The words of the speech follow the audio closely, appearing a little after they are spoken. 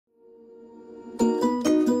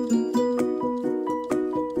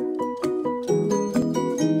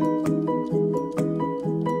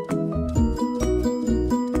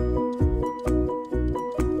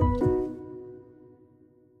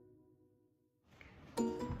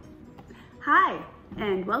Hi,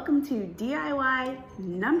 and welcome to DIY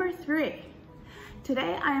number 3.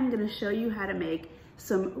 Today I am going to show you how to make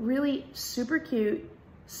some really super cute,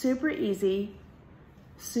 super easy,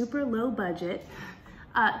 super low budget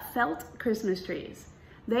felt Christmas trees.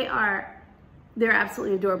 They're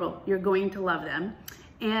absolutely adorable. You're going to love them.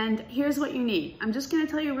 And here's what you need. I'm just going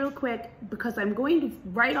to tell you real quick because I'm going to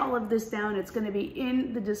write all of this down. It's going to be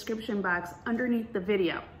in the description box underneath the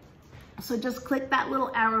video. So just click that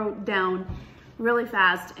little arrow down really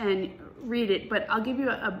fast and read it, but I'll give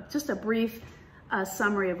you just a brief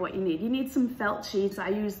summary of what you need. You need some felt sheets. I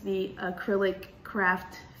use the Acrylic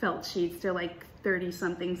craft felt sheets. They're like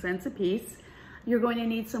 30-something cents a piece. You're going to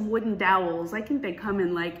need some wooden dowels. I think they come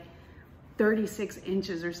in like 36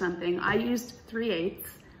 inches or something. I used 3/8,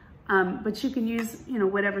 but you can use,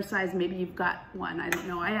 whatever size. Maybe you've got one. I don't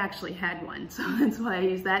know. I actually had one, so that's why I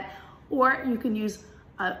use that. Or you can use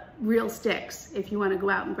real sticks. If you want to go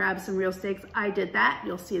out and grab some real sticks, I did that.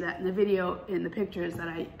 You'll see that in the video, in the pictures, that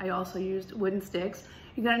I also used wooden sticks.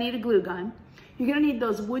 You're going to need a glue gun. You're going to need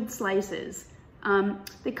those wood slices.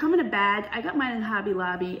 They come in a bag. I got mine in Hobby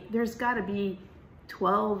Lobby. There's got to be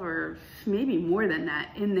 12 or maybe more than that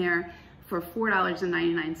in there for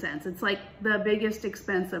 $4.99. It's like the biggest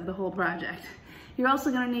expense of the whole project. You're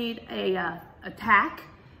also going to need a tack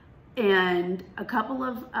and a couple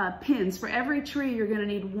of pins. For every tree, you're going to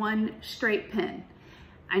need one straight pin.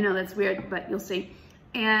 I know that's weird, but you'll see.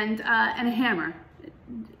 And a hammer.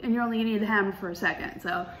 And you're only going to need the hammer for a second.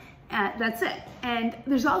 So that's it. And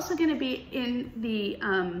there's also going to be in the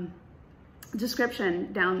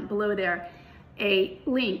description down below there a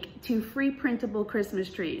link to free printable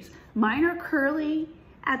Christmas trees. Mine are curly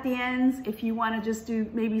at the ends. If you want to just do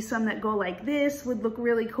maybe some that go like this, would look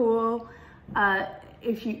really cool.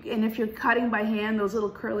 If you're cutting by hand, those little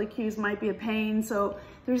curly cues might be a pain. So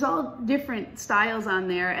there's all different styles on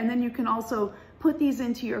there. And then you can also put these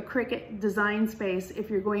into your Cricut design space if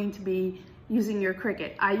you're going to be using your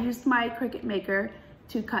Cricut. I used my Cricut maker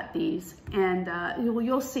to cut these, and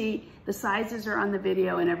you'll see the sizes are on the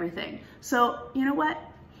video and everything. So you know what?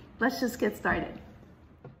 Let's just get started.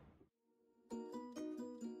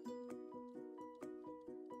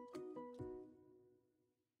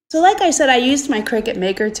 So like I said, I used my Cricut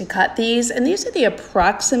maker to cut these, and these are the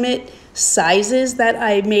approximate sizes that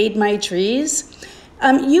I made my trees.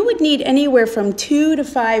 You would need anywhere from 2 to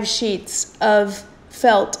 5 sheets of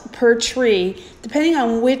felt per tree, depending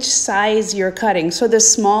on which size you're cutting. So the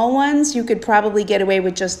small ones, you could probably get away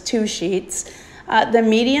with just 2 sheets. The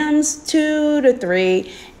mediums, 2 to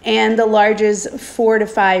 3, and the larges, 4 to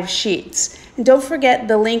 5 sheets. And don't forget,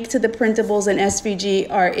 the link to the printables and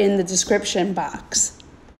SVG are in the description box.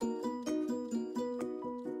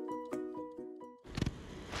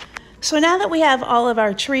 So now that we have all of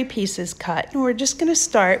our tree pieces cut, we're just going to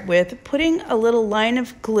start with putting a little line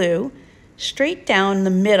of glue straight down the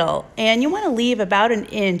middle, and you want to leave about 1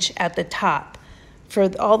 inch at the top. For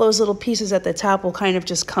all those little pieces at the top will kind of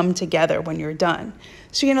just come together when you're done.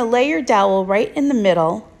 So you're going to lay your dowel right in the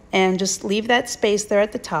middle and just leave that space there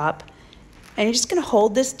at the top, and you're just going to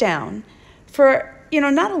hold this down for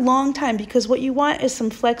not a long time, because what you want is some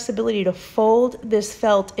flexibility to fold this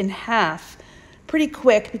felt in half pretty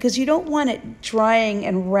quick, because you don't want it drying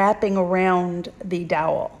and wrapping around the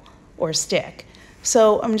dowel or stick.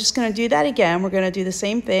 So I'm just going to do that again. We're going to do the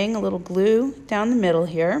same thing, a little glue down the middle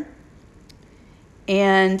here.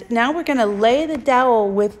 And now we're going to lay the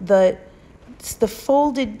dowel with the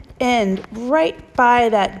folded end right by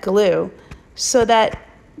that glue, so that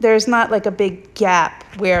there's not like a big gap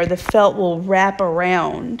where the felt will wrap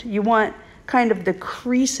around. You want kind of the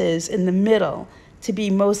creases in the middle to be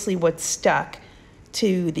mostly what's stuck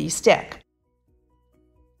to the stick.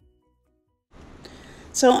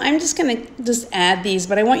 So I'm just going to add these,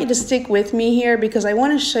 but I want you to stick with me here because I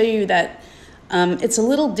want to show you that it's a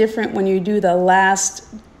little different when you do the last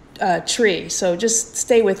tree. So just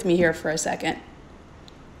stay with me here for a second.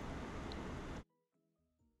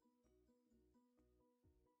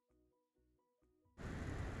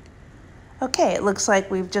 Okay, it looks like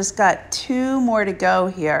we've just got 2 more to go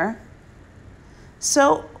here.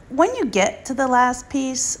 So when you get to the last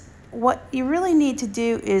piece, what you really need to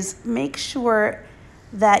do is make sure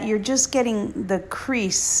that you're just getting the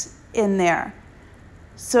crease in there.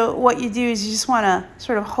 So what you do is you just want to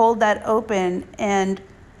sort of hold that open, and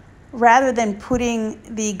rather than putting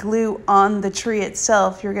the glue on the tree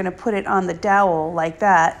itself, you're going to put it on the dowel like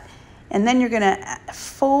that, and then you're going to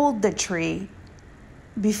fold the tree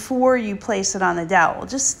before you place it on the dowel,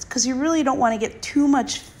 just because you really don't want to get too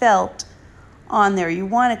much felt on there. You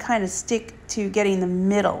want to kind of stick to getting the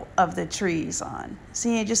middle of the trees on.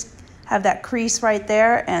 See, you just have that crease right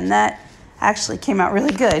there, and that actually came out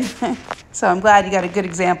really good. So I'm glad you got a good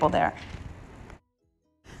example there.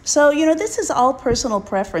 So, you know, this is all personal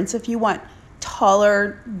preference. If you want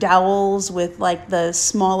taller dowels with like the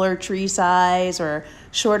smaller tree size or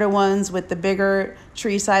shorter ones with the bigger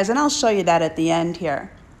tree size, and I'll show you that at the end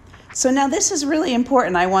here. So now this is really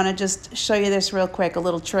important. I want to just show you this real quick, a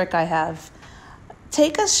little trick I have.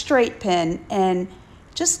 Take a straight pin and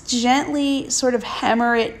just gently sort of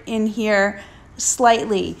hammer it in here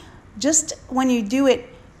slightly. Just when you do it,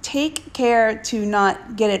 take care to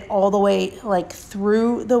not get it all the way like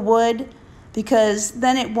through the wood, because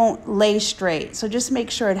then it won't lay straight. So just make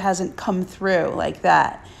sure it hasn't come through like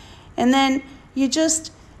that. And then you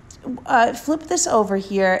just flip this over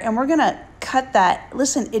here, and we're gonna cut that.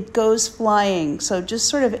 Listen, it goes flying. So just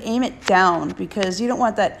sort of aim it down, because you don't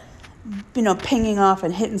want that, you know, pinging off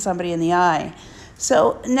and hitting somebody in the eye.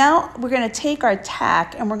 So now we're gonna take our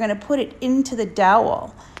tack and we're gonna put it into the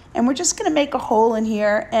dowel. And we're just gonna make a hole in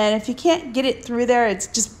here. And if you can't get it through there, it's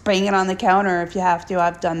just bang it on the counter if you have to.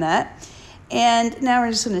 I've done that. And now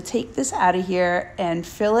we're just gonna take this out of here and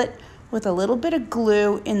fill it with a little bit of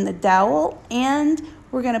glue in the dowel, and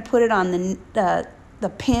we're gonna put it on the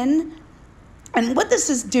pin. And what this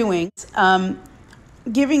is doing is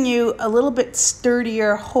giving you a little bit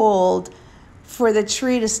sturdier hold for the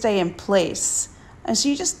tree to stay in place. And so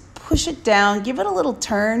you just push it down, give it a little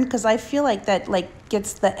turn, because I feel like that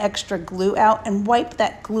gets the extra glue out, and wipe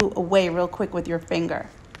that glue away real quick with your finger.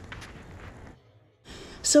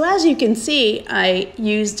 So as you can see, I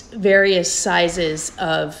used various sizes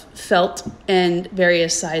of felt and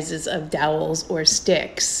various sizes of dowels or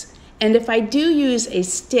sticks. And if I do use a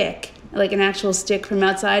stick, like an actual stick from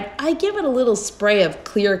outside, I give it a little spray of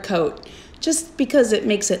clear coat, just because it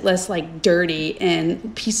makes it less like dirty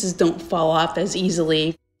and pieces don't fall off as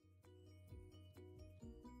easily.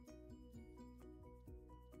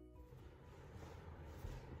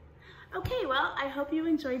 Okay, well, I hope you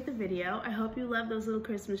enjoyed the video. I hope you love those little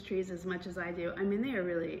Christmas trees as much as I do. I mean, they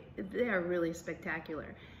are really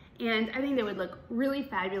spectacular. And I think they would look really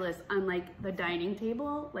fabulous on like the dining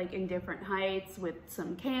table, like in different heights with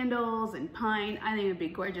some candles and pine. I think it would be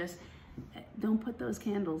gorgeous. Don't put those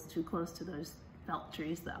candles too close to those felt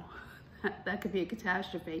trees though. That could be a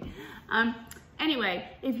catastrophe. Anyway,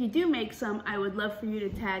 if you do make some, I would love for you to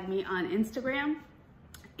tag me on Instagram,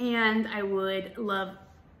 and I would love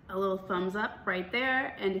a little thumbs up right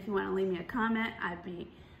there. And if you want to leave me a comment, I'd be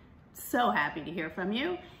so happy to hear from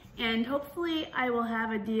you. And hopefully I will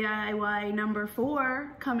have a DIY number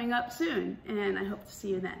 4 coming up soon, and I hope to see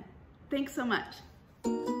you then. Thanks so much.